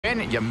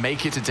win, you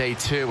make it to day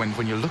 2. And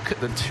when you look at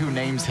the 2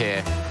 names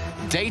here,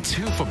 day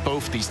 2 for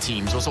both these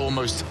teams was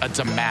almost a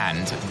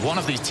demand. One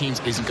of these teams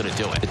isn't going to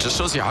do it. It just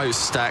shows you how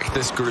stacked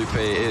this Group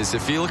A is.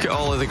 If you look at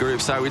all of the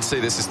groups, I would say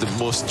this is the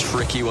most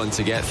tricky one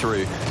to get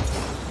through.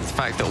 The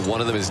fact that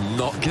one of them is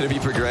not going to be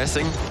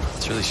progressing,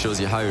 it really shows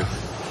you how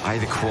high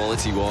the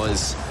quality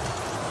was.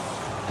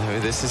 Now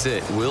this is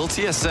it. Will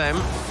TSM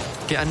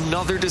get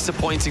another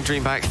disappointing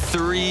DreamHack?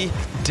 3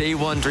 day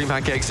 1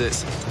 DreamHack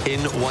exits in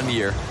 1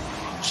 year.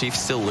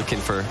 Chiefs still looking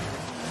for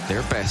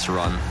their best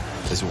run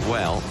as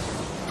well.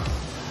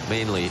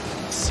 Mainly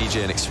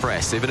CJ and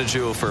Express. They've been a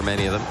duo for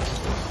many of them.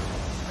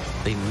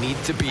 They need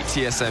to beat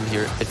TSM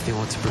here if they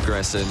want to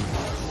progress in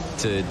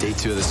to day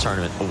 2 of this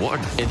tournament. Oh, what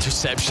an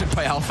interception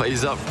by Alpha.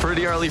 He's up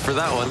pretty early for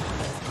that one.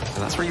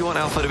 And that's where you want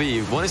Alpha to be.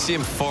 You want to see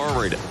him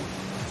forward,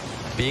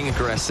 being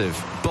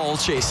aggressive, ball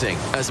chasing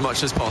as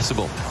much as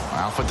possible.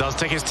 Alpha does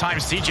take his time.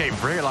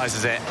 CJ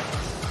realizes it.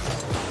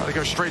 They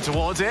go straight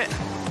towards it.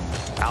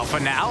 Alpha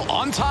now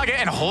on target,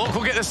 and Hawk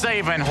will get the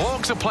save. And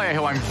Hawk's a player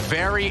who I'm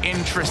very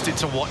interested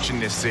to watch in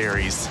this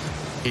series.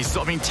 He's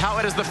sort of been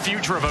touted as the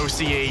future of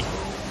OCE,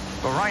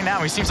 but right now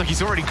he seems like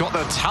he's already got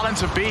the talent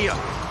to be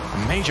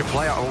a major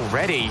player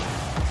already.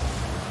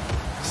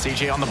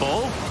 CJ on the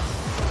ball.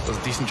 Does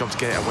a decent job to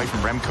get it away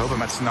from Remco, but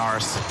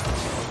Metsunaris,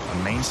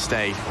 a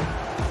mainstay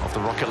of the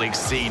Rocket League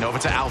scene. Over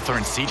to Alpha,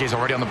 and CJ's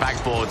already on the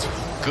backboard.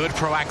 Good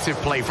proactive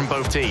play from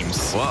both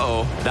teams.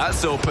 Uh-oh,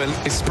 that's open.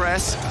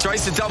 Express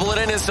tries to double it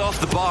in, it's off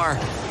the bar.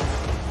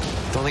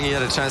 Don't think he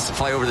had a chance to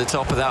fly over the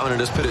top of that one and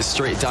just put it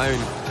straight down.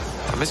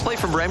 A misplay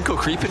from Remco,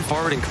 creeping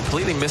forward and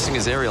completely missing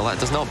his aerial. That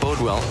does not bode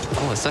well.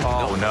 Oh, a second.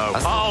 Oh, no.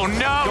 Oh,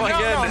 no. Go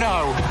again.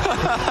 No.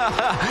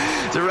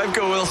 So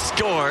Remco will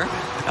score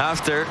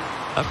after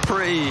a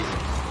pretty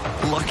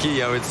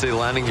lucky, I would say,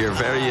 landing here.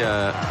 Very,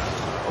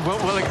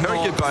 We'll ignore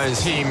very good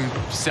bounce. Team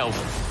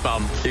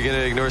self-bump. You're going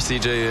to ignore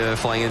CJ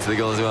flying into the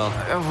goal as well?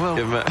 Well,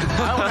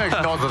 I want to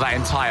ignore that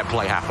entire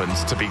play happened,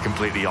 to be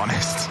completely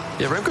honest.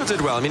 Yeah, Remco did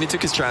well. I mean, he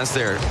took his chance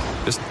there.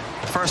 Just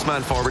first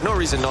man forward. No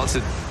reason not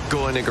to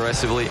go in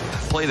aggressively,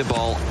 play the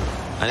ball.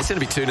 And it's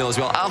going to be 2-0 as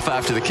well. Alpha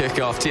after the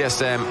kickoff.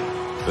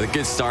 TSM with a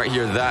good start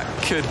here. That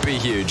could be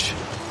huge.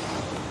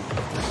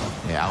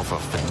 Yeah, Alpha,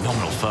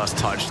 phenomenal first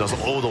touch. Does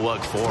all the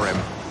work for him.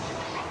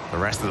 The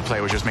rest of the play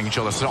was just making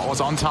sure the shot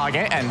was on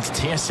target, and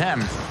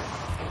TSM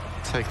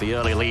take the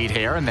early lead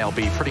here, and they'll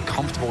be pretty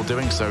comfortable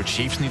doing so.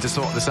 Chiefs need to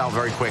sort this out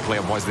very quickly,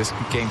 otherwise this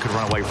game could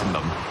run away from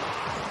them.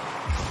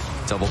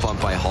 Double bump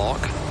by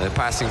Hawk. The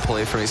passing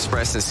play from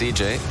Express and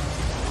CJ.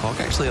 Hawk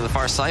actually on the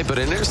far side, but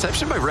an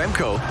interception by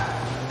Remco.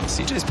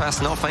 CJ's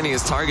pass not finding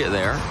his target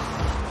there.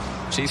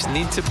 Chiefs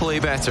need to play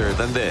better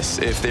than this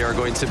if they are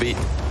going to beat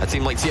a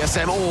team like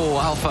TSM. Oh,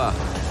 Alpha.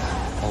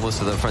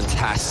 Almost with a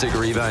fantastic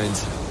rebound.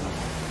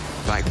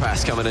 Back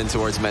pass coming in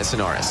towards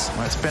Metsunaris.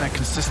 Well, it's been a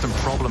consistent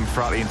problem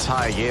throughout the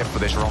entire year for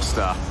this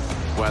roster,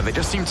 where they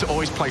just seem to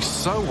always play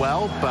so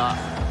well, but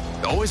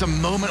always a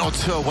moment or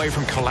two away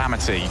from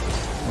calamity.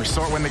 We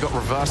saw it when they got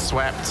reverse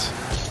swept,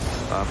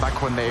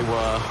 back when they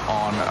were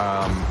on,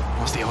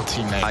 what's the old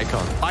team name?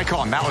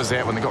 Icon, that was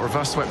it, when they got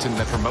reverse swept in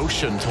the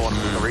promotion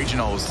tournament, the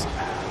regionals.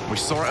 We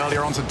saw it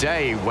earlier on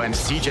today when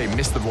CJ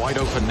missed the wide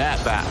open net.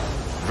 That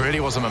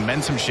really was a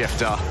momentum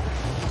shifter.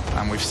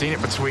 And we've seen it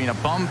between a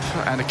bump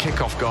and a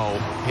kickoff goal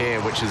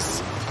here, which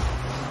has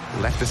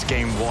left this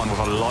game 1 with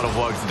a lot of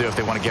work to do if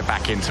they want to get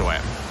back into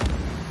it.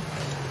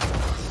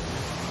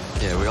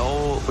 Yeah,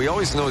 we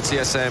always know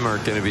TSM are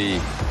going to be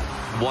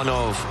one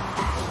of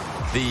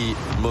the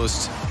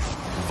most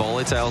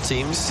volatile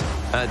teams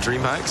at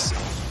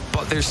DreamHacks,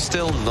 but they're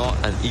still not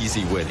an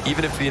easy win.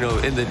 Even if, you know,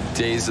 in the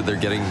days that they're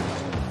getting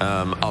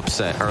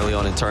upset early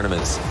on in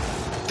tournaments,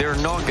 they're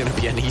not going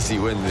to be an easy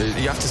win.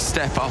 You have to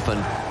step up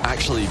and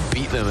actually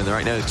beat them, and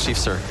right now the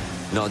Chiefs are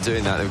not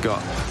doing that. They've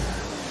got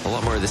a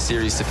lot more of the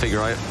series to figure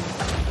out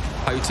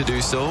how to do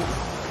so.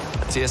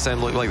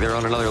 TSM look like they're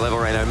on another level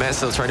right now. Met's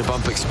still trying to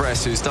bump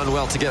Express, who's done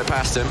well to get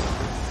past him.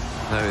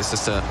 Now it's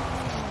just a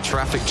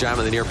traffic jam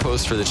at the near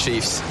post for the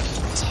Chiefs.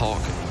 It's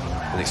Hawk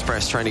and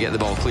Express trying to get the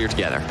ball clear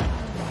together.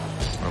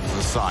 Over to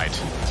the side.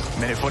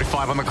 Minute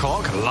 45 on the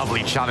clock.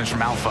 Lovely challenge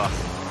from Alpha.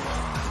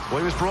 What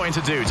he was brought in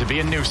to do, to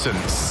be a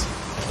nuisance.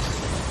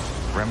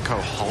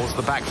 Remco holds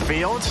the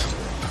backfield.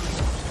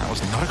 That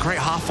was not a great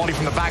half volley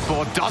from the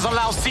backboard. Does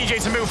allow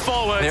CJ to move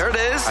forward. There it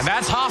is. And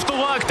that's half the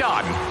work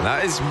done.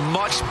 That is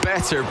much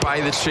better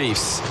by the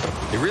Chiefs.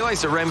 They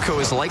realize that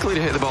Remco is likely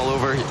to hit the ball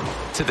over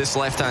to this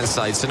left-hand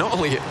side. So not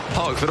only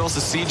Hawk, but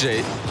also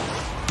CJ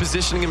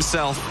positioning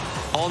himself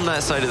on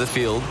that side of the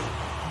field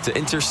to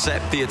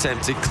intercept the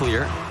attempted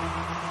clear.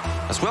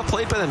 That's well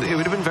played by them. It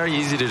would have been very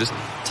easy to just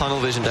tunnel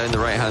vision down the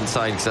right-hand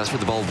side because that's where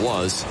the ball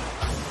was.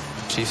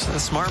 Chiefs, a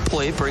smart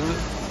play, bring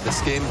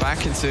this game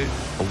back into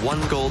a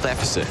 1-goal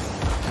deficit.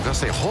 I've got to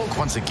say, Hawk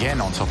once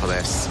again on top of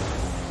this.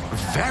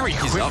 Very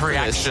quick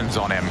reactions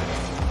on him.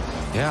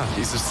 Yeah,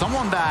 he's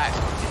someone that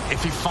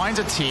if he finds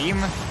a team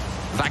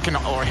that can,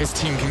 or his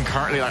team can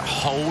currently like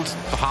hold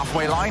the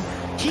halfway line,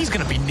 he's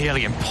going to be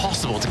nearly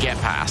impossible to get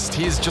past.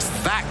 He is just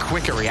that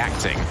quick at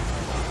reacting.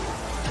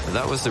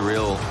 But that was the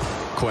real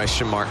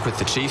question mark with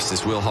the Chiefs,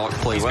 is will Hawk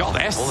play well?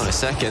 Got this. Hold on a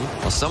second.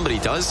 Well, somebody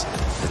does.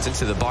 It's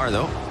into the bar,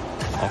 though.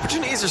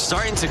 Opportunities are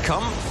starting to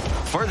come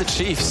for the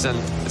Chiefs, and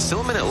it's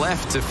still a minute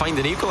left to find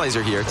an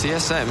equalizer here.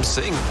 TSM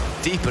sitting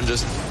deep and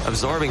just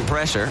absorbing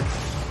pressure.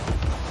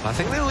 I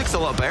think they looked a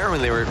lot better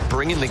when they were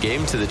bringing the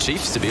game to the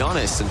Chiefs, to be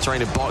honest, and trying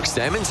to box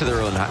them into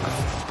their own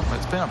half. Well,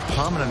 it's been a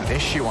permanent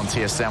issue on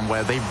TSM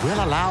where they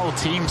will allow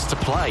teams to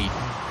play.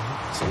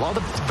 So a lot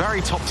of the very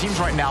top teams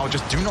right now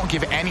just do not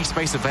give any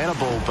space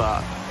available,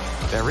 but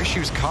their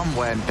issues come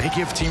when they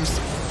give teams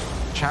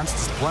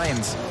chances to play,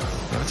 and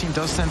the other team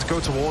does tend to go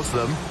towards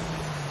them.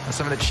 And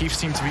some of the Chiefs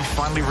seem to be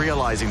finally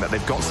realizing that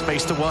they've got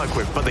space to work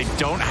with, but they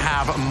don't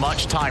have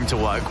much time to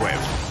work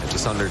with.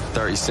 Just under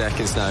 30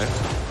 seconds now.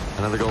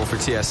 Another goal for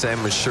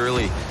TSM would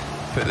surely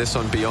put this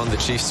one beyond the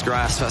Chiefs'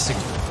 grasp. That's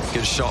a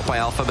good shot by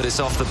Alpha, but it's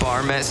off the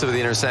bar. Metza with the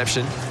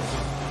interception.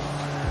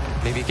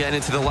 Maybe getting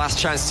into the last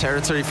chance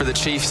territory for the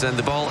Chiefs, and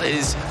the ball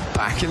is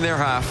back in their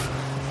half.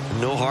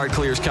 No hard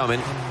clears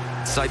coming.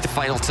 Inside the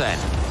final 10.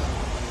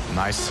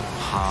 Nice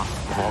half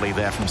volley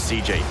there from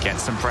CJ.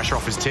 Gets some pressure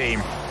off his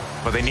team.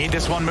 But they need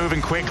this one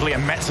moving quickly,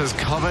 and Metza's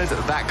covered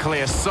that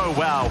clear so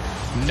well.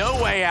 No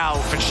way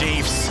out for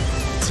Chiefs.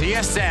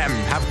 TSM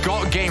have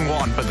got game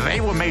one, but they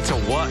were made to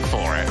work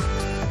for it.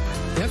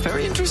 Yeah,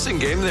 very interesting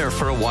game there.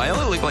 For a while,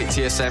 it looked like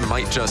TSM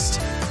might just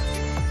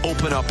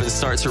open up and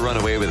start to run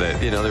away with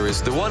it. You know, there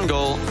was the one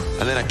goal,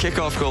 and then a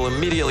kickoff goal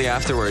immediately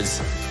afterwards.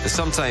 And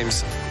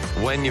sometimes,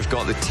 when you've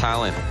got the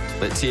talent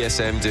that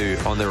TSM do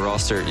on their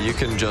roster, you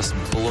can just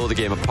blow the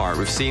game apart.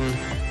 We've seen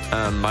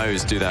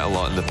Maus do that a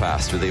lot in the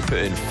past, where they put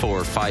in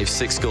 4, 5,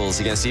 6 goals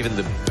against even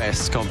the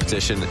best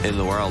competition in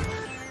the world.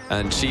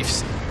 And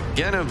Chiefs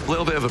getting a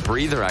little bit of a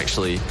breather,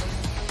 actually.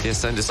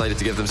 TSM decided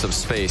to give them some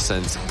space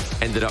and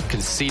ended up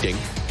conceding.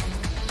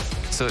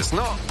 So it's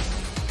not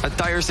a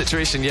dire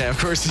situation. Yeah, of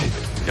course,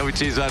 Young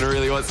Chiefs man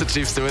really wants the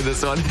Chiefs to win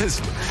this one.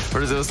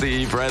 For those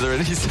the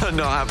brethren, he's not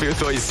happy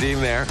with what he's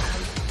seeing there.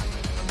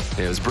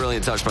 Yeah, it was a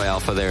brilliant touch by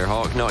Alpha there.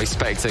 Hawk not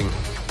expecting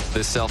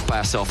the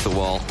self-pass off the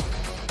wall.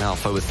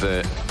 Alpha with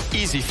the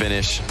easy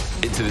finish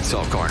into the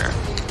top corner.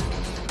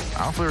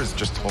 Alpha has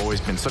just always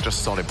been such a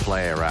solid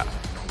player at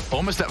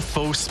almost at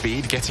full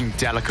speed, getting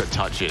delicate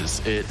touches.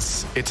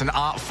 It's an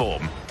art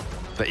form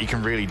that you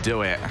can really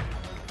do it.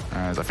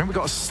 As I think we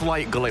got a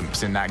slight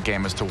glimpse in that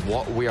game as to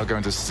what we are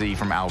going to see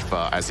from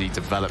Alpha as he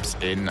develops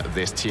in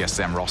this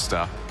TSM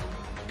roster.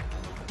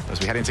 As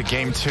we head into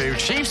game two,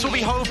 Chiefs will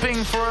be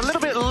hoping for a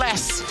little bit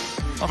less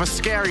of a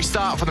scary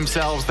start for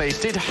themselves. They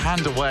did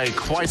hand away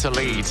quite a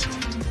lead.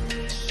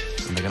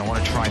 And they're going to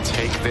want to try and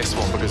take this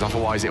one, because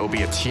otherwise it will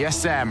be a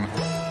TSM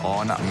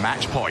on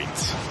match point.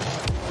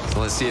 So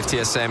let's see if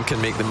TSM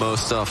can make the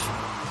most of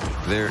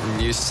their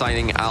new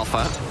signing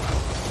Alpha.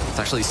 It's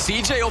actually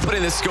CJ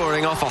opening the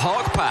scoring off a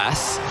Hawk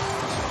pass.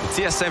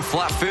 TSM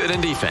flat-footed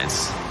in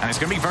defense. And it's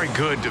going to be very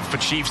good for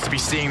Chiefs to be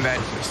seeing that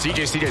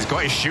CJ's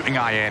got his shooting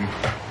eye in.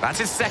 That's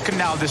his second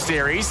now of the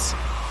series.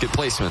 Good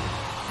placement.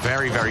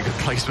 Very, very good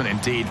placement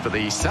indeed. But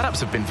the setups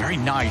have been very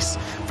nice.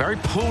 Very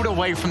pulled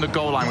away from the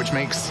goal line, which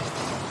makes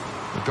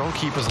the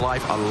goalkeeper's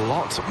life a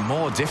lot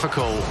more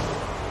difficult.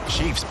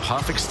 Chiefs,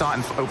 perfect start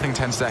in opening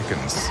 10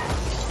 seconds.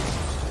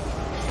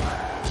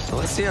 So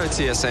let's see how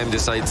TSM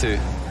decide to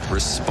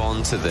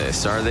respond to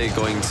this. Are they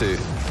going to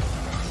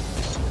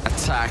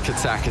attack,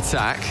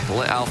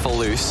 let Alpha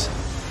loose?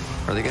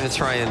 Or are they going to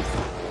try and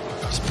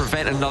just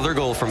prevent another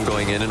goal from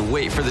going in and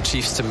wait for the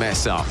Chiefs to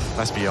mess up?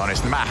 Let's be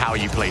honest, no matter how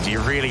you play, do you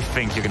really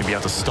think you're going to be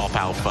able to stop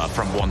Alpha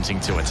from wanting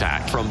to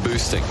attack? From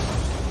boosting.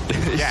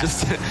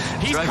 Yes.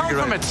 He's come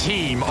from a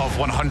team of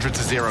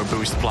 100-0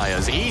 boost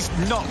players. He's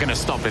not going to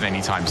stop it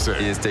anytime soon.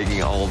 He is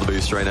taking all the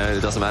boost right now.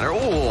 It doesn't matter.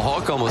 Oh,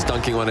 Hawk almost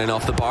dunking one in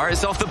off the bar.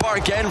 It's off the bar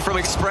again from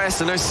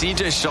Express, and now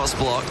CJ's shot's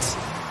blocked.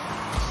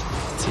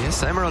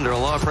 TSM are under a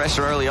lot of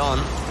pressure early on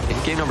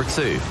in game number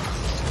 2.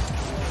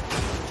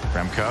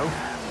 Remco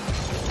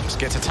just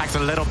gets attacked a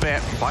little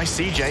bit by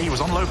CJ. He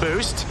was on low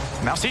boost.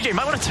 Now CJ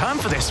might want to turn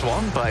for this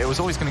one, but it was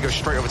always going to go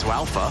straight over to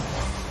Alpha.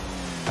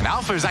 And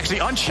Alpha is actually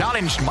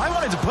unchallenged. Might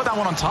wanted to put that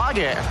one on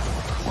target.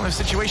 One of those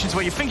situations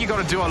where you think you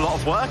got to do a lot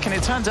of work, and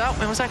it turns out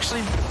it was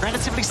actually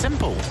relatively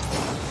simple.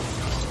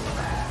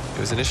 It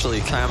was initially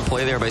a calm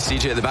play there by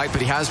CJ at the back,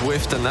 but he has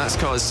whiffed, and that's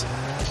caused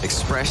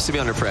Express to be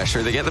under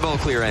pressure. They get the ball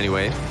clear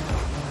anyway.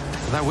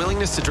 And that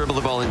willingness to dribble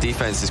the ball in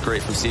defense is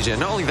great from CJ.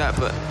 Not only that,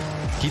 but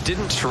he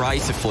didn't try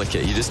to flick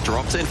it. He just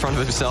dropped it in front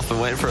of himself and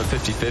went for a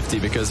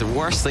 50-50, because the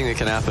worst thing that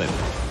can happen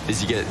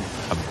is you get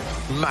a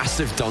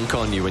massive dunk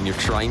on you when you're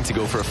trying to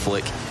go for a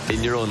flick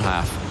in your own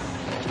half.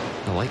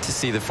 I like to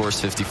see the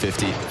forced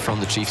 50-50 from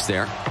the Chiefs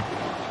there.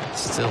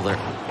 Still, they're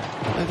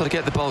not able to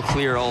get the ball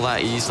clear all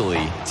that easily.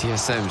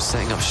 TSM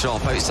setting up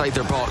shop outside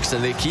their box,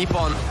 and they keep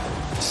on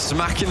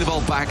smacking the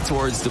ball back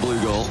towards the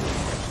blue goal.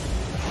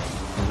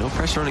 And no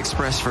pressure on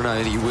Express for now,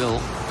 and he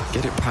will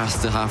get it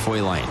past the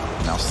halfway line.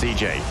 Now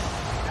CJ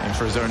in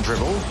for his own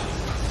dribble.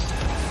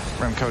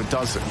 Remco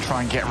does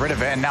try and get rid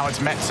of it, and now it's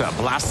Metza.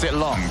 Blasts it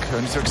long.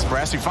 Only to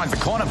Express, who finds the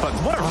corner, but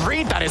what a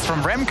read that is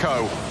from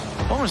Remco.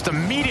 almost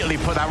immediately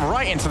put that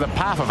right into the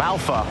path of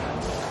Alpha.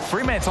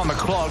 3 minutes on the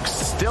clock,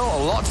 still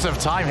lots of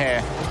time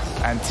here.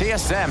 And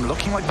TSM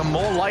looking like the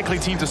more likely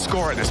team to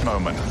score at this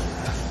moment.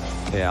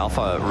 Yeah,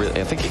 Alpha, really,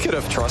 I think he could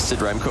have trusted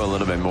Remco a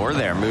little bit more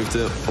there. Moved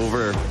it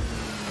over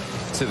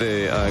to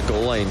the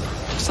goal line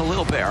just a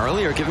little bit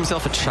earlier. Give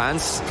himself a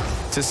chance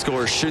to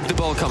score should the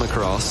ball come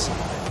across.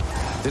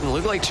 Didn't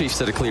look like Chiefs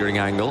had a clearing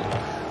angle.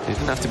 He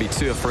didn't have to be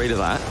too afraid of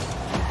that.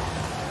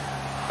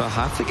 But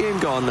half the game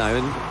gone now,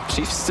 and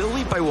Chiefs still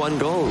lead by 1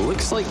 goal.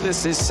 Looks like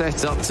this is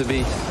set up to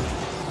be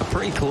a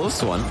pretty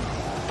close one.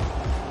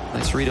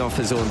 Let's read off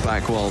his own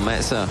back wall.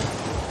 Metza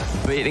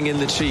baiting in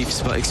the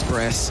Chiefs, but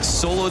Express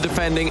solo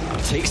defending,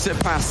 takes it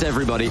past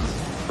everybody.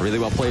 Really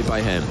well played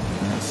by him.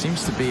 It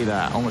seems to be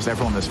that almost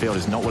everyone in this field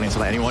is not willing to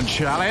let anyone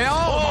challenge.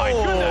 Oh my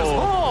goodness,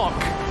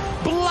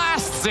 Hawk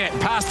blasts it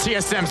past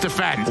TSM's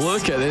defense.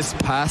 Look at this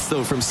pass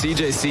though from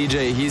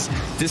CJ. He's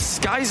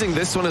disguising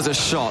this one as a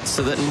shot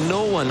so that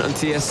no one on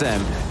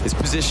TSM is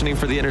positioning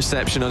for the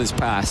interception on his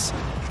pass.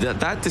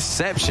 That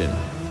deception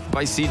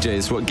by CJ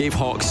is what gave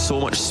Hawk so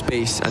much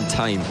space and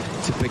time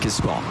to pick his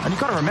spot. And you've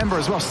got to remember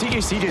as well,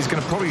 CJ is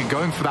going to probably be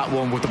going for that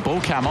one with the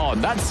bull cam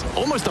on. That's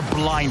almost a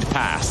blind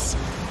pass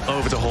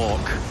over to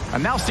Hawk.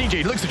 And now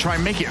CJ looks to try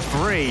and make it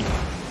free.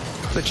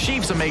 The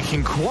Chiefs are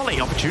making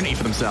quality opportunity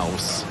for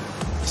themselves.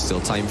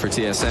 Still time for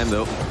TSM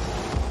though.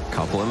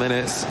 Couple of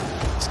minutes.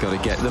 He's got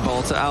to get the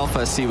ball to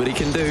Alpha, see what he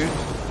can do.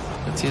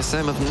 But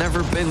TSM have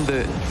never been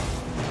the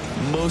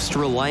most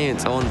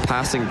reliant on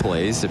passing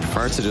plays. They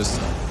prefer to just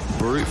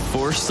brute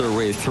force their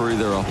way through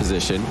their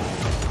opposition.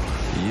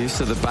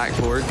 Use of the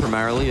backboard,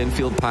 primarily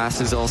infield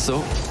passes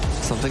also.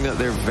 Something that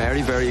they're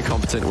very, very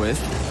competent with.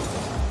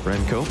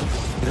 Remco,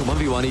 in a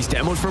 1v1, he's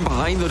demoed from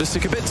behind though. Just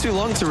took a bit too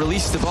long to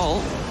release the ball.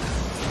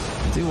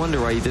 I do wonder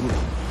why he didn't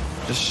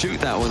just shoot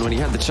that one when he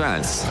had the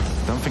chance.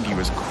 I don't think he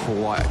was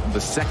quite...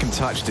 The second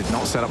touch did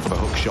not set up for the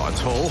hook shot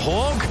at all.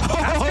 Hawk,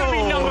 that's going to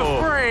be number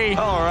 3.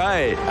 All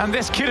right. And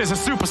this kid is a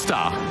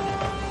superstar.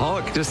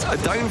 Hawk just a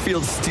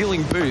downfield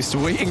stealing boost,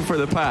 waiting for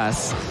the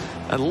pass.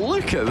 And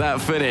look at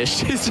that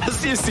finish. He's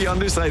just used the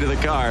underside of the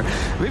car.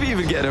 Maybe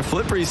even getting a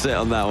flip reset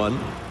on that one.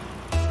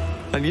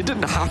 And you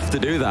didn't have to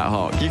do that,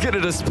 Hawk. You could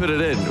have just put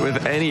it in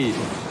with any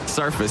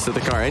surface of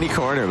the car, any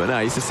corner. But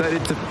no, he's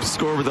decided to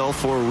score with all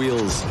 4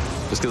 wheels.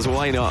 Just because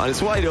why not? And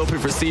it's wide open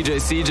for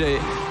CJ.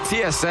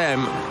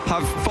 TSM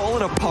have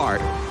fallen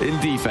apart in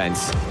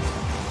defense.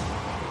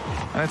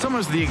 And it's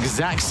almost the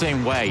exact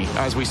same way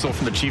as we saw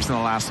from the Chiefs in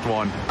the last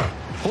one.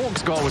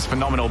 Hawk's goal was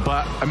phenomenal,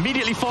 but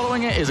immediately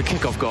following it is a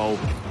kickoff goal.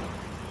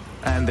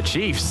 And the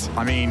Chiefs,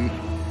 I mean,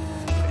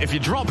 if you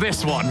drop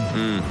this one,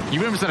 you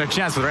wouldn't stand a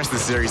chance for the rest of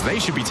the series. They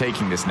should be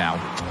taking this now.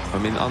 I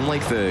mean,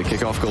 unlike the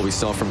kickoff goal we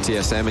saw from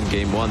TSM in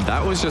game 1,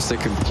 that was just a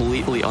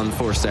completely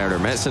unforced error.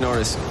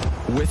 Metza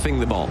whiffing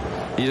the ball.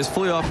 He just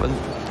flew up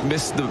and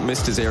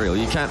missed his aerial.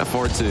 You can't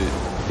afford to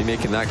be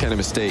making that kind of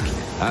mistake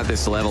at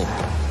this level.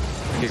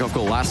 Kickoff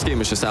goal last game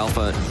was just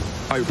Alpha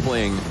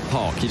outplaying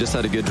Hawk. He just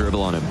had a good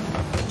dribble on him.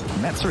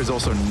 Metza is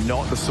also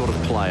not the sort of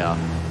player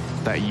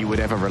that you would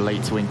ever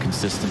relate to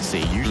inconsistency.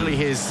 Usually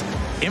his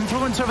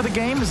influence over the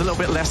game is a little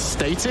bit less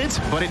stated,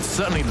 but it's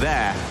certainly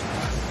there.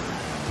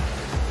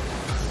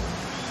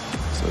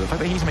 So the fact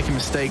that he's making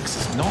mistakes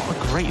is not a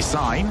great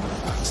sign.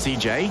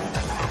 CJ,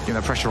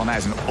 the pressure on that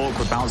is an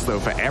awkward bounce though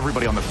for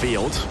everybody on the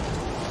field.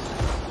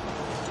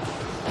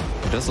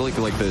 It does look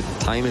like the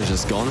time is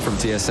just gone from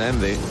TSM.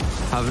 They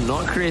have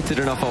not created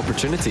enough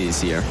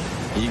opportunities here.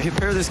 You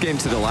compare this game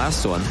to the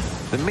last one,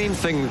 the main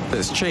thing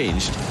that's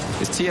changed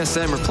is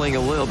TSM are playing a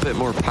little bit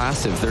more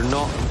passive. They're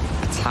not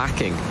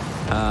attacking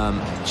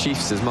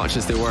Chiefs as much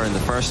as they were in the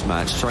first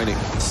match, trying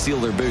to steal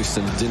their boost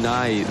and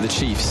deny the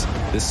Chiefs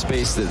the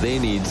space that they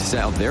need to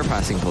set up their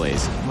passing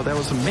plays. Well, there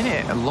was a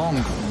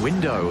minute-long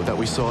window that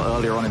we saw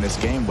earlier on in this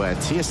game where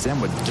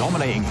TSM were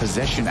dominating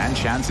possession and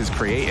chances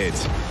created,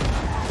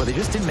 but they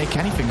just didn't make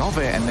anything of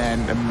it. And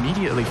then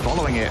immediately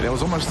following it, there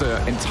was almost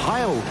an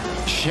entire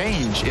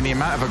change in the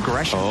amount of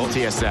aggression from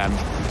TSM.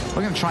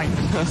 We're going to try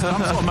and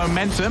some sort of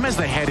momentum as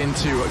they head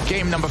into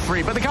game number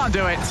 3, but they can't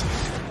do it.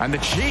 And the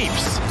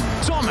Chiefs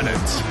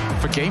dominant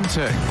for game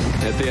 2.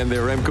 At the end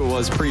there, Remco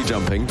was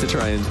pre-jumping to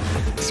try and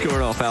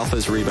score off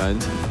Alpha's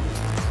rebound.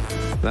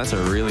 That's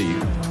a really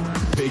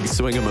big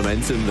swing of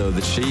momentum though.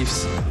 The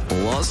Chiefs,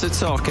 lots of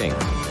talking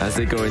as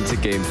they go into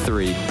game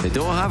 3. They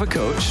don't have a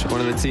coach,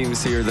 one of the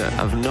teams here that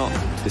have not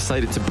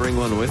decided to bring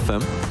one with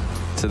them.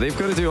 So they've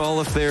got to do all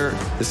of their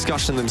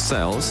discussion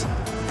themselves.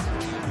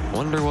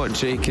 Wonder what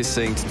Jake is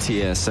saying to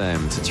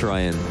TSM to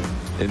try and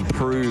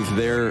improve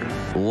their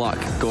luck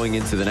going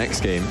into the next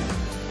game.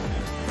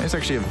 It's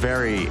actually a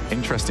very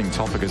interesting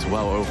topic as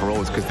well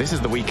overall, because this is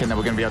the weekend that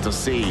we're going to be able to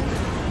see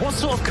what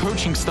sort of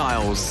coaching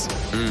styles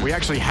we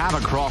actually have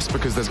across,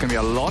 because there's going to be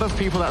a lot of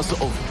people that are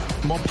sort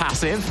of more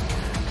passive,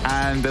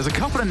 and there's a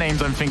couple of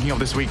names I'm thinking of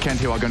this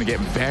weekend who are going to get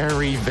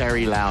very,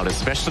 very loud,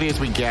 especially as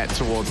we get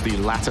towards the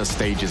latter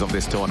stages of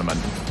this tournament.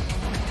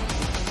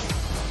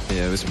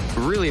 Yeah, it was a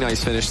really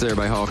nice finish there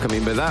by Hawk. I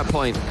mean, by that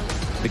point,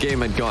 the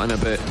game had gotten a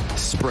bit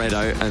spread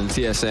out and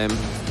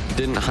TSM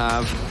didn't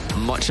have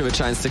much of a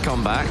chance to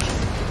come back.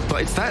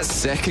 But it's that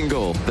second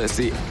goal that's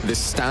the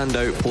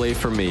standout play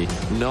for me.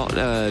 Not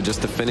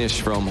just the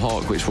finish from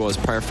Hawk, which was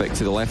perfect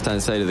to the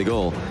left-hand side of the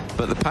goal,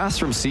 but the pass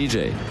from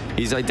CJ.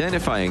 He's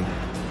identifying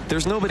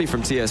there's nobody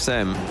from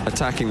TSM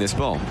attacking this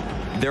ball.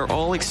 They're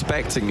all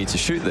expecting me to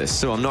shoot this,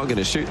 so I'm not going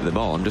to shoot the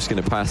ball. I'm just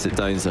going to pass it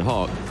down to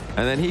Hawk,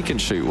 and then he can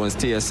shoot once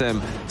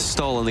TSM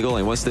stall on the goal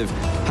line, once they've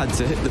had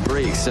to hit the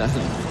brakes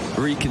and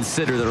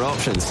reconsider their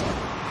options.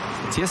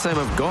 TSM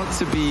have got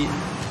to be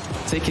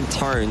taking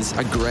turns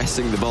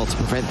aggressing the ball to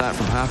prevent that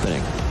from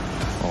happening.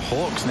 Well,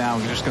 Hawk's now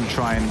just going to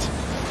try and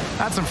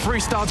add some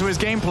freestyle to his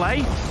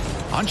gameplay.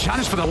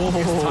 Unchallenged for the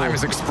longest time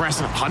as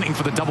Express hunting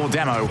for the double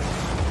demo.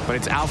 But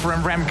it's Alpha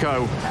and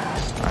Remco.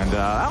 And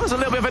that was a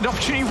little bit of an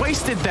opportunity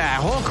wasted there.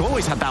 Hawk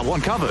always had that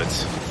one covered.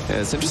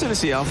 Yeah, it's interesting to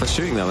see Alpha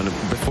shooting that one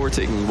before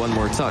taking one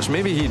more touch.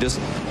 Maybe he just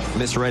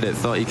misread it,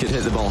 thought he could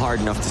hit the ball hard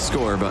enough to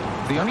score, but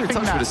the other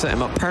touch would have set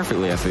him up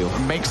perfectly, I feel.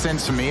 Makes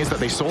sense to me is that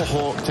they saw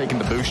Hawk taking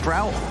the boost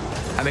route,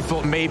 and they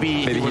thought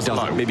maybe he was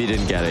low. Maybe he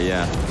didn't get it,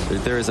 yeah.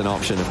 There is an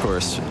option, of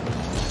course,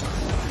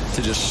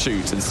 to just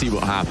shoot and see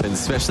what happens,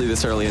 especially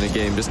this early in a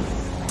game. Just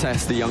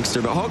test the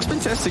youngster, but Hawk's been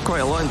tested quite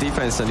a lot in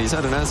defense, and he's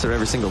had an answer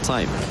every single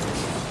time.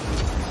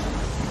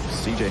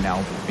 CJ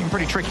now being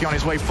pretty tricky on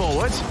his way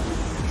forward.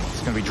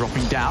 He's going to be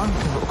dropping down.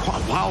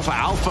 Quite a while for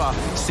Alpha.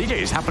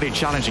 CJ is happily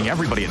challenging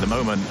everybody at the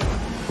moment.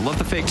 Love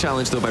the fake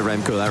challenge, though, by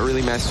Remco. That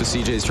really messed with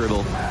CJ's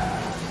dribble.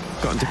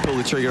 Got him to pull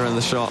the trigger on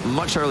the shot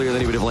much earlier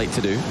than he would have liked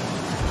to do.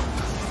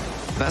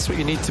 That's what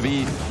you need to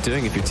be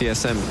doing if you're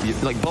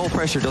TSM. Like, ball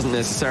pressure doesn't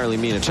necessarily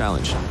mean a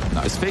challenge.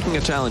 No. Because faking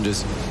a challenge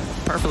is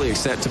perfectly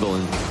acceptable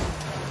in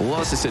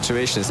lots of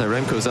situations. Now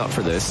Remco's up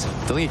for this.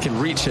 Don't think he can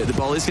reach it. The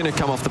ball is going to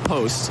come off the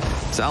post.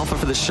 It's Alpha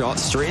for the shot,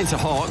 straight into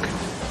Hawk,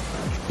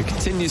 who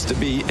continues to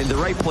be in the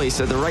right place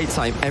at the right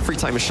time every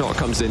time a shot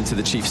comes into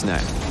the Chiefs'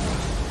 net.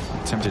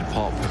 Attempted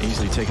pop,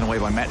 easily taken away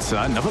by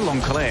Metza. Another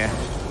long clear.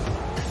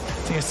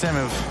 TSM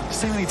have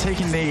seemingly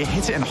taken the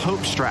hit it and hope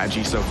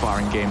strategy so far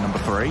in game number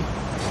 3.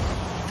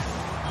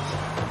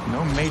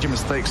 No major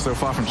mistakes so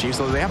far from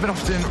Chiefs, although they have been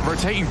often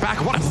rotating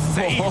back. What a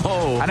save!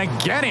 And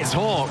again, it's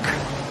Hawk.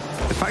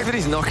 The fact that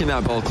he's knocking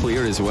that ball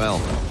clear as well,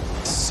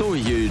 so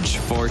huge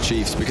for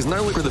Chiefs, because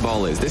now look where the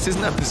ball is. This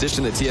isn't a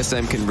position that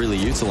TSM can really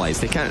utilize.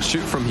 They can't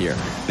shoot from here.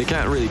 They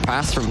can't really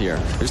pass from here.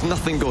 There's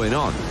nothing going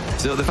on.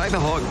 So the fact that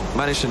Hawk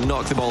managed to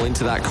knock the ball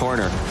into that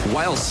corner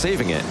while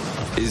saving it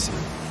is,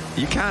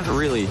 you can't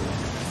really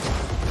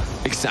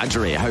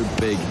exaggerate how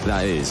big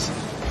that is.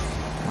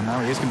 Well, now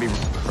he is going to be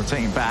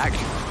rotating back.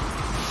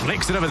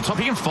 Flicks it over the top.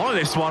 He can follow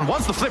this one.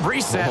 Once the flip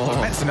reset,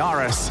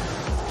 Metzenaris,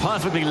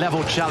 perfectly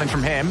level challenge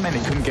from him, and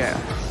he couldn't get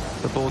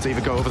the ball to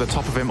either go over the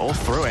top of him or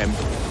through him.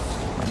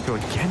 Remco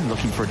again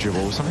looking for a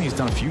dribble, something he's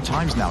done a few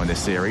times now in this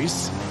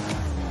series.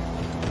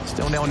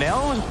 Still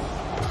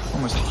 0-0.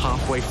 Almost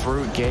halfway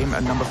through game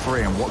number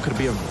 3, and what could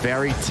be a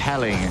very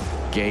telling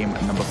game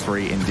number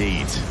 3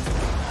 indeed.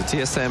 The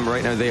TSM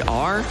right now, they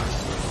are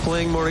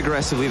playing more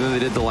aggressively than they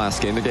did the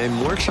last game. They're getting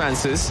more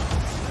chances,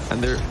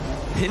 and they're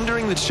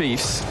hindering the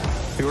Chiefs,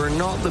 who are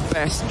not the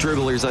best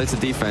dribblers out of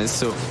defense.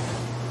 So,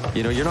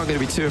 you know, you're not going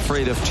to be too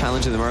afraid of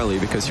challenging them early,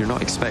 because you're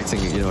not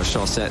expecting, you know, a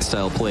Chaussette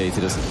style play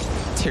to just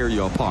tear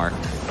you apart.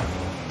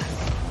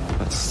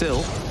 But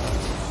still,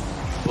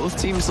 both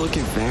teams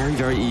looking very,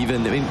 very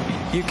even. I mean,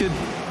 you could,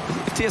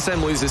 if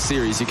TSM loses this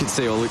series, you could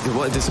say, oh, look,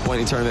 what a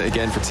disappointing tournament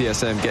again for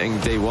TSM getting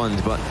day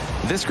 1. But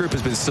this group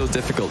has been so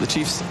difficult. The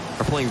Chiefs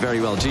are playing very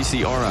well.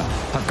 GC Aura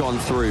have gone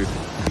through,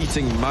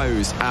 beating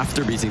Mouse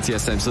after beating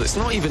TSM. So it's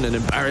not even an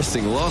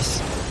embarrassing loss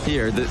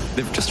here.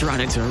 They've just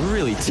ran into a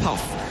really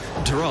tough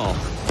draw.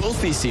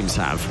 Both these teams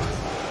have.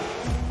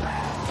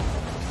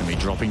 Gonna be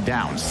dropping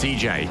down.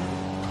 CJ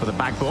for the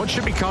backboard.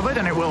 Should be covered,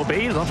 and it will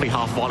be. Lovely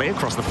half volley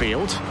across the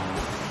field.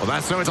 Well,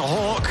 that's so it's a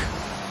Hawk.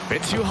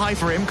 Bit too high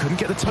for him. Couldn't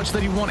get the touch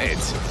that he wanted.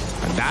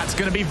 And that's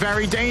going to be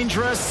very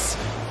dangerous.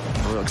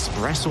 Well,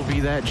 Express will be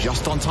there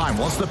just on time.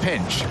 What's the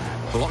pinch?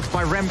 Blocked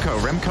by Remco.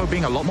 Remco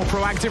being a lot more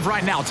proactive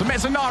right now. To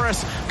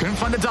Metzenaris. Couldn't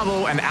find the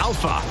double. And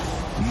Alpha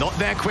not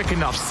there quick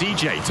enough.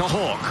 CJ to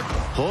Hawk.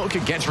 Hawk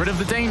gets rid of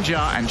the danger,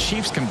 and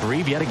Chiefs can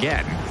breathe yet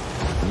again.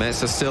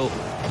 Metz is still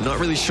not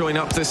really showing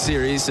up this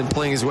series and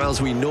playing as well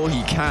as we know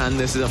he can.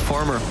 This is a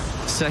former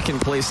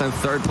 2nd place and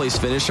 3rd place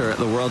finisher at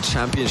the World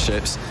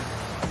Championships.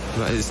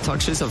 But his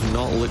touches have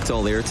not looked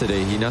all there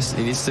today. He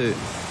needs to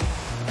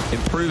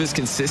improve his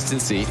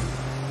consistency,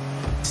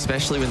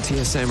 especially when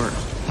TSM are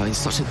having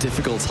such a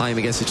difficult time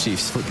against the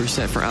Chiefs. Flip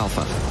reset for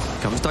Alpha.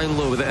 Comes down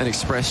low with it, and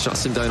Express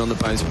shuts him down on the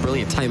bounce.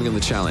 Brilliant timing on the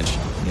challenge.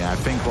 Yeah, I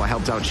think what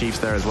helped out Chiefs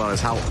there as well is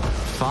how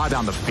far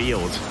down the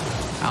field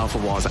Alpha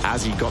was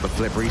as he got the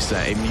flip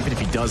reset. Even if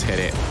he does hit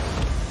it,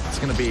 it's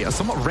going to be a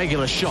somewhat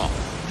regular shot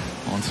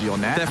onto your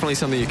net. Definitely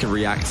something you can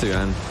react to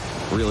and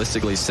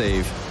realistically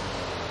save.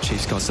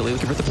 Chiefs constantly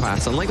looking for the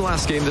pass. Unlike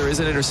last game, there is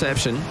an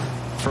interception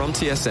from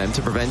TSM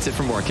to prevent it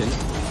from working.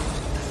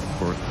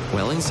 We're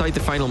well inside the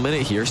final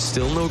minute here.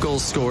 Still no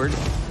goals scored.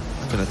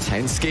 Been a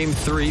tense game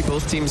 3.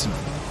 Both teams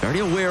very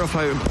aware of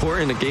how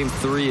important a game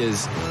 3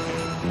 is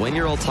when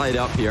you're all tied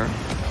up here.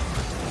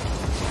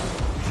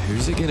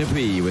 Who's it going to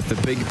be with the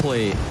big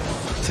play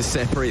to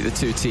separate the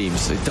two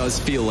teams? It does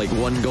feel like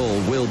one goal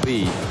will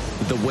be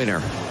the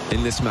winner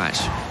in this match.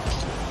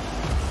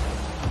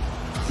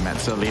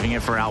 Metza leaving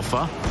it for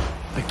Alpha.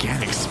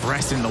 Again,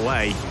 Express in the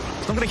way.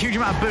 It's not got a huge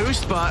amount of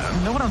boost, but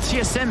no one on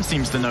TSM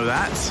seems to know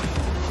that.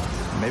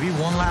 Maybe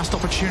one last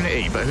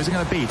opportunity, but who's it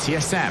going to be?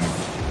 TSM.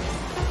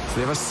 To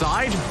the other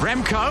side,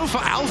 Remco for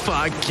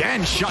Alpha.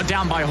 Again, shut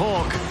down by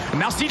Hawk. And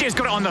now CJ's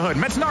got it on the hood.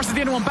 Metznaris is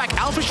the only one back.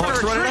 Alpha trying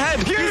to running ahead.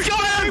 He's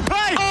got it!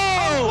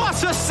 Oh,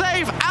 what a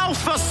save!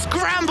 Alpha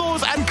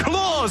scrambles and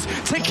claws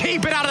to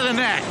keep it out of the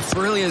net.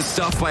 Brilliant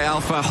stuff by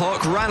Alpha.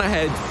 Hawk ran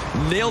ahead,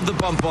 nailed the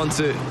bump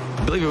onto,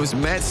 I believe it was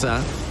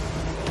Metza.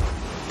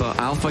 But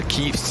Alpha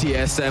keeps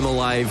TSM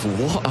alive.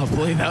 What a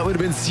play. That would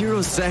have been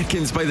 0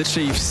 seconds by the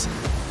Chiefs.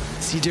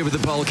 CJ with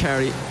the ball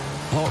carry,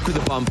 Hawk with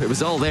the bump. It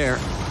was all there.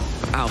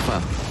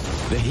 Alpha,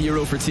 the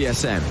hero for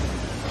TSM.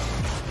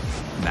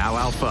 Now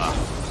Alpha.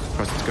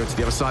 Press to go to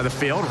the other side of the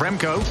field.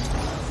 Remco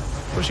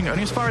pushing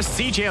only as far as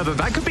CJ, although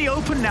that could be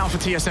open now for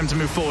TSM to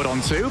move forward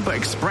onto, but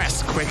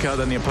Express quicker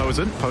than the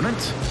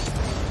opponent.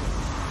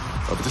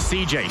 Over to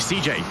CJ.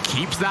 CJ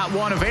keeps that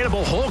one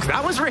available. Hawk,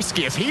 that was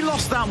risky. If he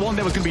lost that one,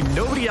 there was going to be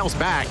nobody else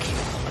back.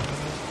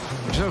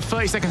 Which is over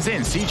 30 seconds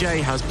in.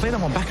 CJ has played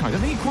that one back, and I don't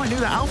think he quite knew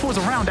that Alpha was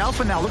around.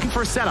 Alpha now looking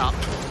for a setup.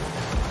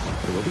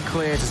 It will be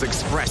cleared as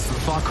Express to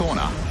the far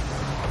corner.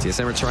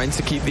 TSM are trying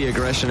to keep the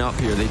aggression up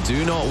here. They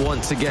do not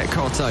want to get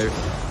caught out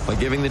by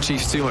giving the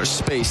Chiefs too much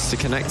space to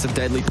connect a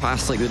deadly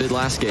pass like they did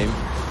last game.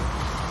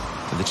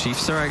 But the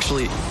Chiefs are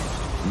actually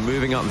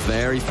moving up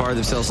very far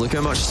themselves. Look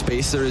how much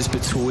space there is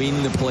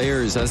between the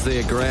players as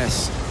they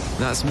aggress.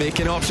 That's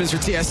making options for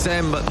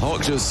TSM, but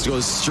Hawk just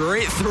goes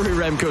straight through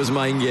Remco's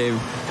mind game.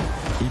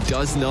 He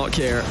does not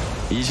care.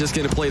 He's just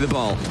going to play the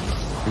ball.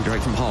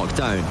 Redirect from Hawk,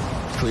 down.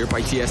 Cleared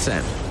by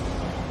TSM.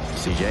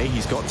 CJ,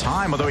 he's got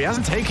time, although he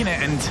hasn't taken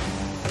it, and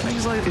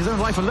makes his own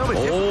life a little bit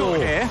difficult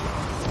here.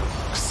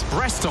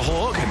 Express to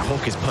Hawk, and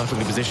Hawk is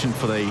perfectly positioned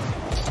for the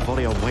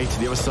volley away to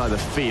the other side of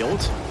the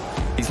field.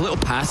 These little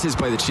passes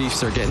by the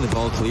Chiefs are getting the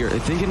ball clear.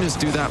 If they can just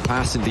do that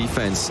pass in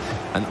defense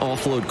and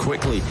offload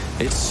quickly,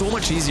 it's so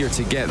much easier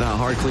to get that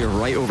hard clear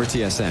right over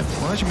TSM.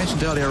 Well, as you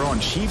mentioned earlier on,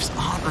 Chiefs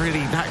aren't really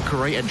that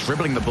great at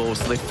dribbling the ball,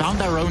 so they found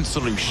their own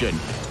solution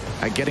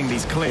at getting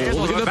these clears.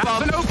 Oh, look at the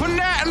bump. An open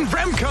net, and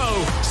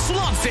Remco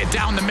slots it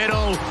down the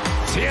middle.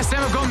 TSM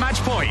have got match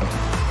point.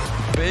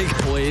 Big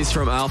plays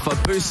from Alpha.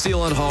 Boost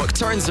steal on Hawk,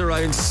 turns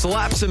around,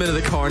 slaps him into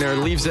the corner,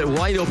 leaves it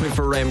wide open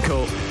for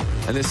Remco.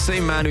 And the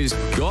same man who's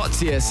got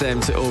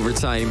TSM to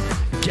overtime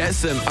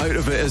gets them out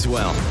of it as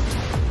well.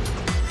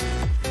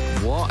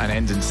 What an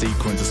ending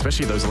sequence,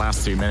 especially those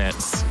last 2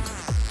 minutes.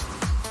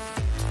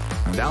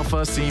 And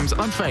Alpha seems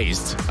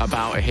unfazed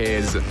about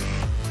his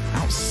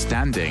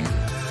outstanding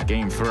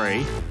Game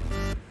 3.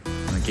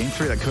 And a Game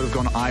 3 that could have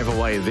gone either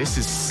way. This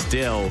is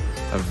still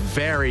a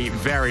very,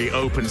 very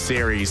open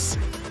series.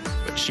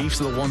 But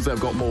Chiefs are the ones that have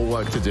got more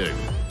work to do.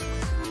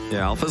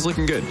 Yeah, Alpha's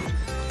looking good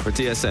for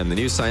TSM. The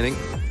new signing,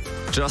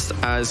 just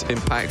as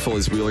impactful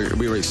as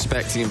we were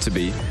expecting him to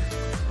be.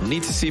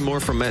 Need to see more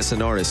from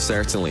Metznaris,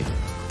 certainly.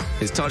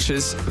 His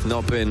touches have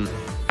not been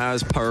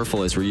as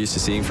powerful as we're used to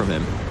seeing from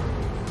him.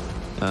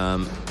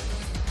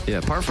 Yeah,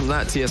 apart from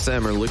that,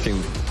 TSM are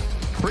looking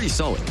pretty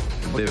solid.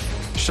 They've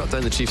shut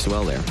down the Chiefs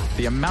well there.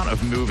 The amount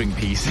of moving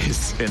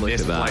pieces in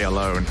this play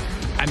alone.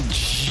 And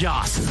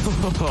just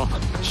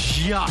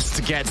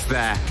gets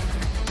there.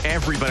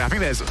 Everybody, I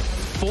think there's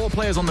 4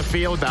 players on the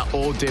field that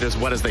all did as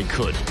well as they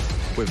could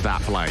with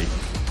that play.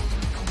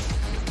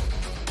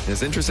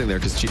 It's interesting there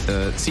because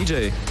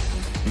CJ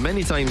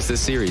many times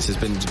this series has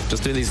been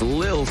just doing these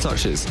little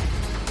touches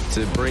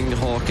to bring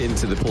Hawk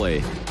into the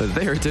play, but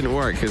there it didn't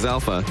work because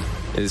Alpha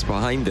is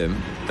behind him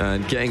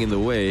and getting in the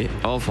way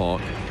of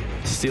Hawk,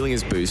 stealing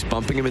his boost,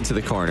 bumping him into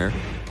the corner,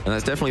 and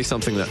that's definitely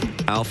something that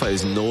Alpha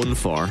is known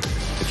for.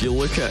 If you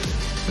look at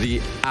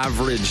the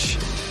average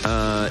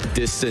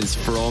distance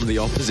from the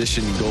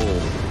opposition goal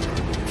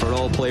for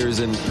all players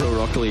in Pro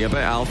Rocket League, I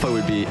bet Alpha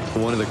would be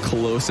one of the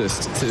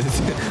closest to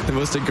the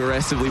most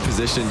aggressively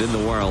positioned in the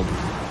world.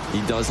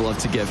 He does love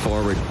to get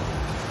forward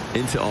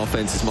into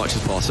offense as much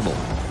as possible.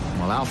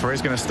 Well, Alpha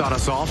is going to start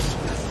us off.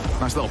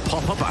 Nice little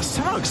pop-up.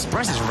 Somehow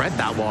Express has read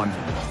that one.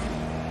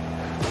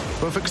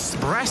 Both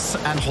Express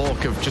and Hawk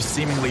have just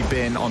seemingly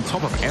been on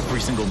top of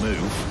every single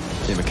move.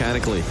 Yeah,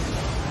 mechanically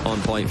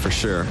on point for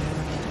sure.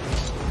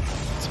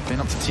 It's been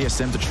up to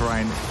TSM to try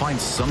and find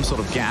some sort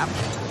of gap.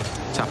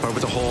 Tap over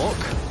to Hawk.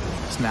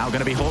 It's now going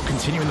to be Hawk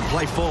continuing the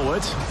play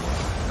forward.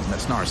 As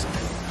Metznaris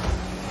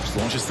just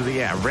launches to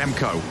the air.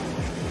 Remco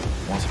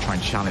wants to try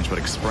and challenge, but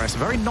Express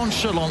very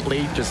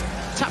nonchalantly just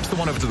taps the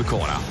one over to the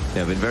corner.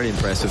 Yeah, I've been very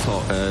impressed with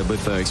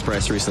Hawk,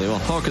 Express recently. Well,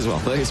 Hawk as well,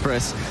 but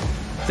Express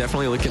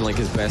definitely looking like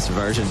his best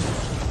version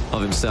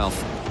of himself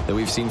that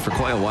we've seen for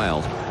quite a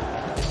while.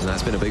 And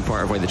that's been a big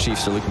part of why the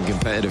Chiefs are looking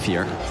competitive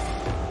here.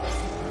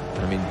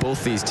 I mean,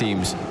 both these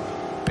teams,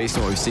 based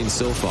on what we've seen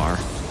so far,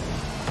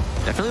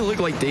 definitely look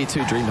like day 2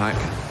 DreamHack.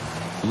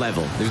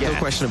 level. There's no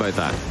question about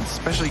that.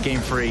 Especially game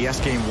 3. Yes,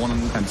 game 1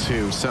 and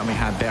 2 certainly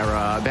had their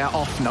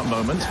off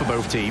moments for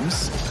both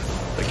teams.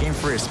 But game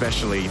 3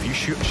 especially, if you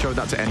showed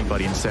that to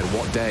anybody and said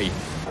what day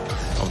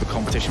of the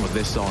competition was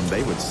this on,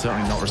 they would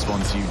certainly not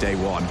respond to you day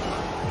 1.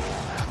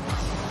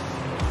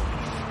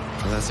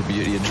 Well, that's the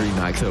beauty of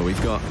DreamHack, though.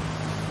 We've got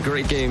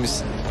great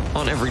games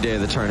on every day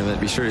of the tournament.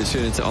 Be sure to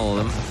tune into all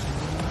of them.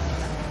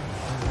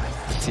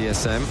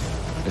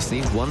 TSM just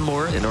needs one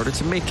more in order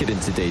to make it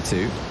into day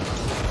 2.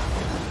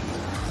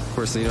 Of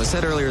course, I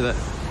said earlier that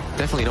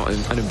definitely not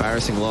an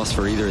embarrassing loss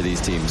for either of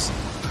these teams,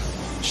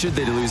 should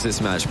they lose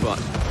this match,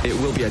 but it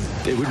would be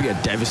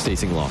a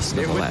devastating loss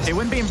nonetheless. It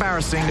wouldn't be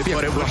embarrassing,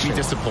 but it would be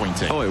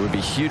disappointing. Oh, it would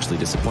be hugely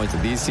disappointing.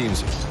 These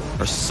teams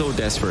are so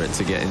desperate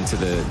to get into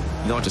the,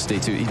 not just day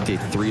 2, even day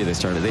 3 of this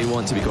tournament. They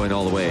want to be going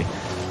all the way,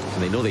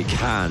 and they know they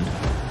can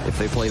if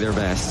they play their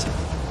best.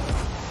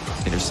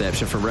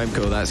 Interception from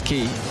Remco, that's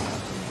key.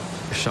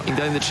 Shutting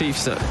down the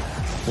Chiefs at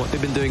what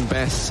they've been doing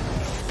best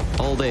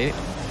all day.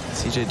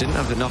 CJ didn't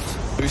have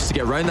enough boost to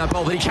get around that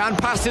ball, but he can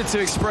pass it to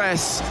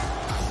Express.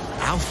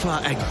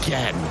 Alpha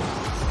again.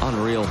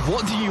 Unreal.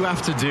 What do you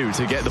have to do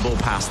to get the ball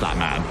past that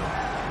man?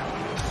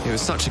 It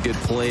was such a good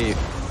play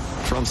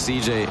from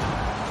CJ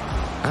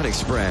at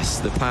Express.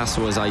 The pass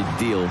was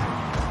ideal,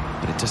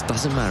 but it just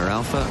doesn't matter.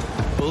 Alpha,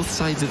 both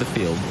sides of the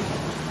field,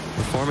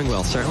 performing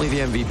well. Certainly the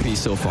MVP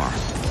so far.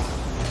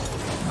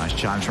 Nice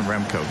challenge from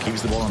Remco.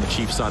 Keeps the ball on the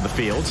Chiefs side of the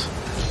field.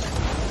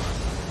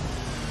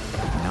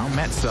 Now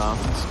Metza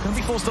is going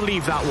to be forced to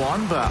leave that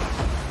one, but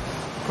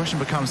the question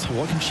becomes,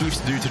 what can Chiefs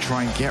do to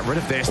try and get rid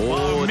of this?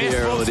 Oh,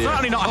 dear, oh dear.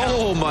 Certainly not.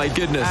 Oh, my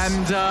goodness.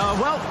 And,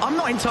 well, I'm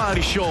not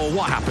entirely sure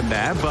what happened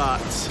there,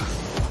 but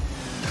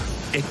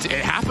it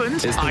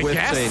happened, it's the I whiff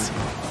guess. Chain.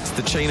 It's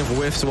the chain of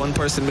whiffs. One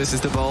person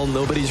misses the ball,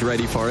 nobody's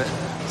ready for it.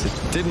 So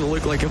it didn't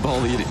look like a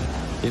ball that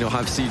you'd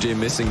have CJ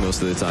missing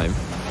most of the time.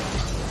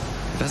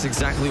 That's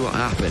exactly what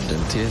happened,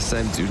 and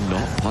TSM do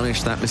not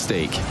punish that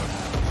mistake.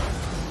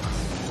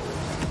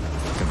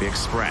 Going to be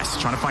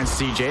Express trying to find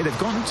CJ. They've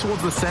gone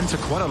towards the center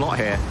quite a lot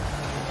here.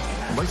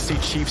 I'd like to see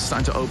Chiefs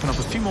starting to open up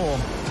a few more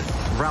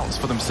routes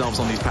for themselves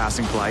on these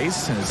passing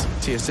plays as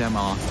TSM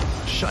are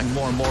shutting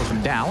more and more of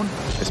them down.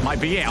 This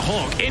might be it.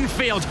 Hawk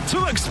infield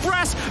to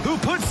Express, who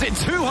puts it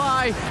too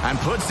high and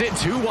puts it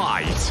too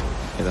wide.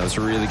 Yeah, that was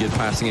really good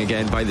passing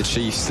again by the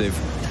Chiefs. They've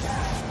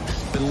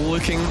been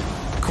looking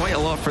quite a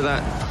lot for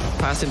that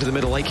pass into the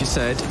middle, like you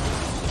said,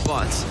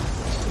 but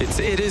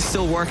it is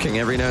still working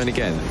every now and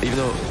again, even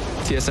though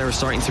TSM are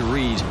starting to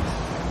read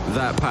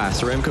that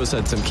pass. Remco's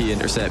had some key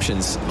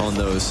interceptions on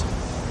those.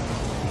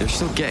 They're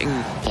still getting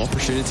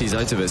opportunities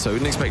out of it, so I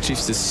wouldn't expect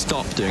Chiefs to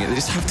stop doing it. They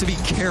just have to be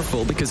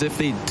careful, because if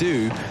they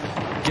do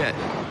get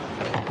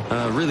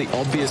a really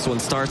obvious one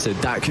started,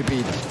 that could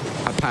be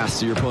a pass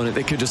to your opponent.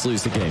 They could just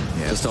lose the game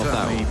just off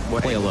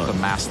that play alone. To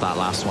mask that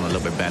last one a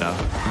little bit better.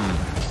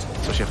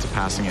 Especially after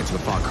passing it to the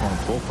far corner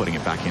before putting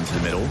it back into the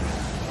middle.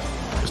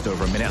 Just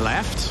over a minute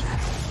left.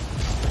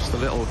 Just a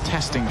little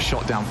testing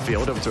shot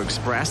downfield over to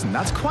Express, and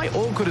that's quite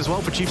awkward as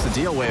well for Chiefs to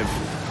deal with.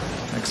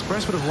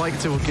 Express would have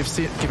liked to have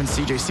given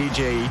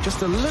CJ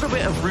just a little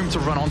bit of room to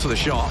run onto the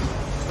shot.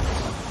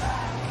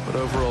 But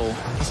overall,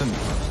 hasn't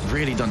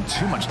really done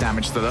too much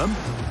damage to them.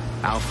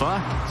 Alpha,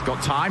 he's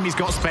got time, he's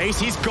got space,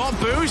 he's got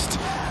boost,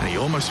 and he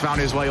almost found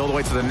his way all the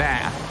way to the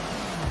net.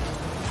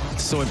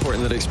 So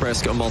important that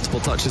Express got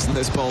multiple touches in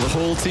this ball. The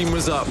whole team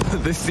was up.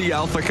 They see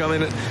Alpha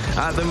coming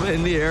at them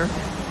in the air.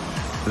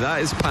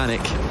 That is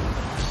panic.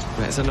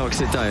 Metza knocks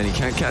it down. He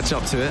can't catch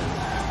up to it.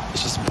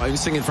 It's just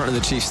bouncing in front of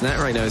the Chiefs net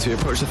right now as we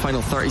approach the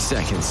final 30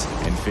 seconds.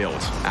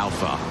 Infield,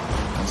 Alpha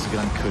once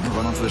again couldn't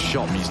run onto the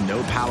shot, means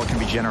no power can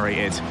be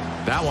generated.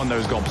 That one, though,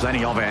 has got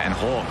plenty of it, and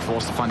Hawk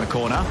forced to find the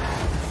corner.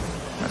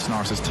 That's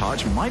Norris's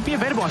touch. Might be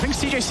available. I think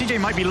CJ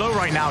might be low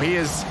right now. He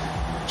is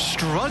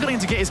struggling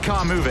to get his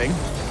car moving.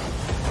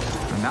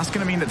 And that's going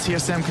to mean that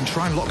TSM can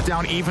try and lock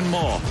down even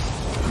more.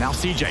 Now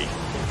CJ,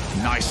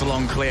 nice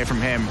long clear from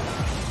him.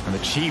 And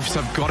the Chiefs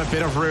have got a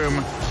bit of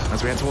room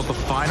as we head towards the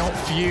final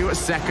few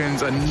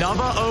seconds.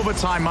 Another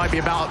overtime might be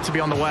about to be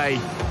on the way.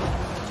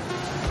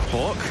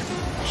 Hawk,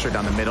 straight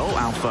down the middle.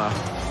 Alpha,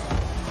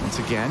 once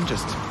again,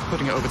 just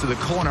putting it over to the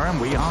corner.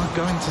 And we are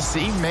going to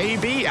see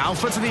maybe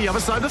Alpha to the other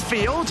side of the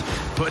field.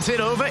 Puts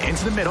it over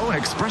into the middle, and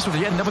Express with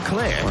yet another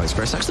clear. Well,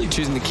 Express actually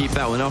choosing to keep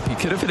that one up. He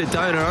could have hit it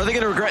down. Or are they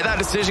going to regret that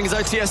decision? Because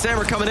our TSM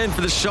are coming in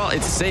for the shot.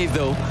 It's saved,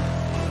 though,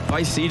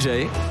 by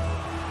CJ.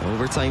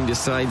 Overtime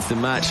decides the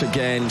match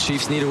again.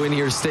 Chiefs need a win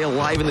here to stay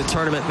alive in the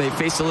tournament. They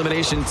face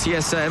elimination.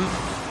 TSM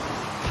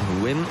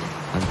can win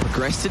and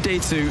progress to day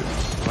 2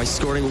 by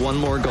scoring one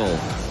more goal.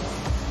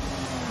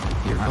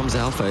 Here comes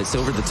Alpha. It's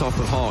over the top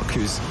of Hawk,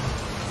 who's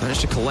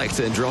managed to collect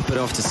it and drop it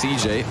off to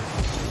CJ.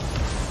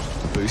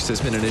 The boost has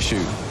been an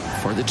issue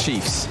for the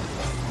Chiefs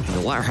in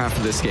the latter half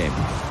of this game.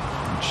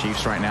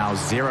 Chiefs right now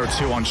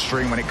 0-2 on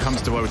string when it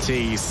comes to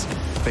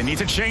OTs. They need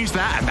to change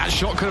that, and that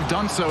shot could have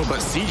done so, but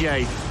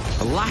CJ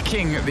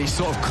lacking the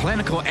sort of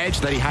clinical edge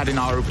that he had in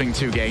our opening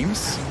 2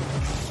 games.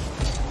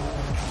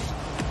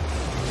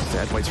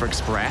 Instead waits for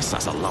Express.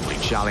 That's a lovely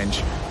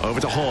challenge. Over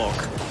to Hawk.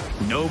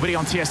 Nobody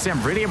on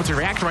TSM really able to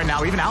react right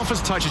now. Even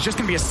Alpha's touch is just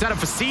going to be a setup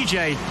for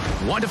CJ.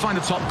 Wanted to find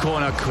the top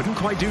corner, couldn't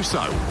quite do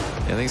so.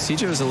 Yeah, I think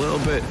CJ was a little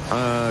bit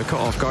caught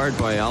off guard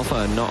by Alpha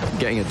and not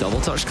getting a double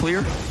touch clear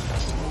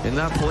in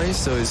that play,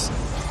 so his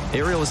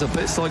aerial was a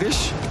bit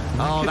sluggish.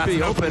 Oh, that's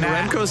be open.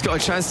 Remco's got a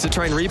chance to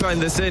try and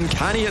rebound this in.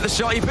 Can he hit the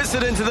shot? He puts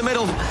it into the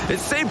middle.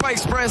 It's saved by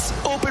Express.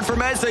 Open for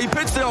Mezza. He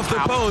puts it off the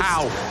post.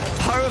 Ow.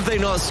 How have they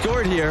not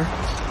scored here?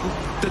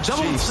 The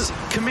double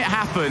commit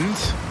happened.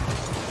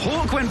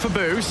 Hawk went for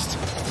boost,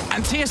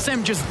 and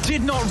TSM just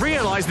did not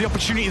realize the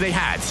opportunity they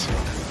had.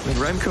 And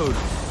Remco,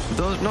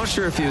 not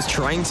sure if he was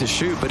trying to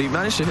shoot, but he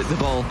managed to hit the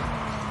ball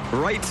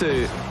right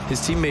to his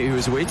teammate who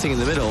was waiting in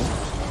the middle.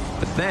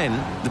 But then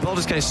the ball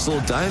just kind of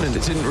slowed down and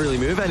it didn't really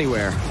move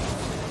anywhere.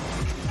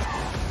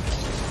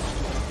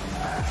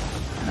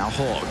 Now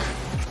Hawk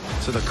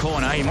to the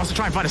corner. He wants to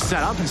try and find a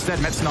setup. Instead,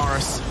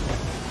 Metsnaris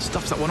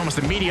stuffs that one almost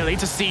immediately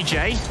to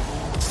CJ.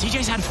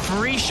 CJ's had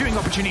 3 shooting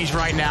opportunities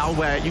right now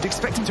where you'd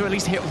expect him to at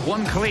least hit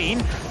 1 clean.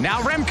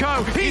 Now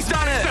Remco, he's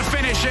done it to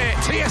finish it.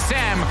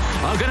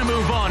 TSM are going to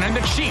move on, and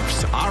the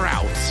Chiefs are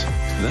out.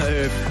 Now,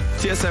 if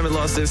TSM had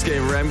lost this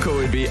game, Remco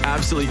would be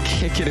absolutely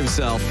kicking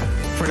himself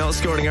for not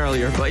scoring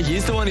earlier, but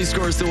he's the one who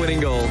scores the winning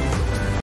goal.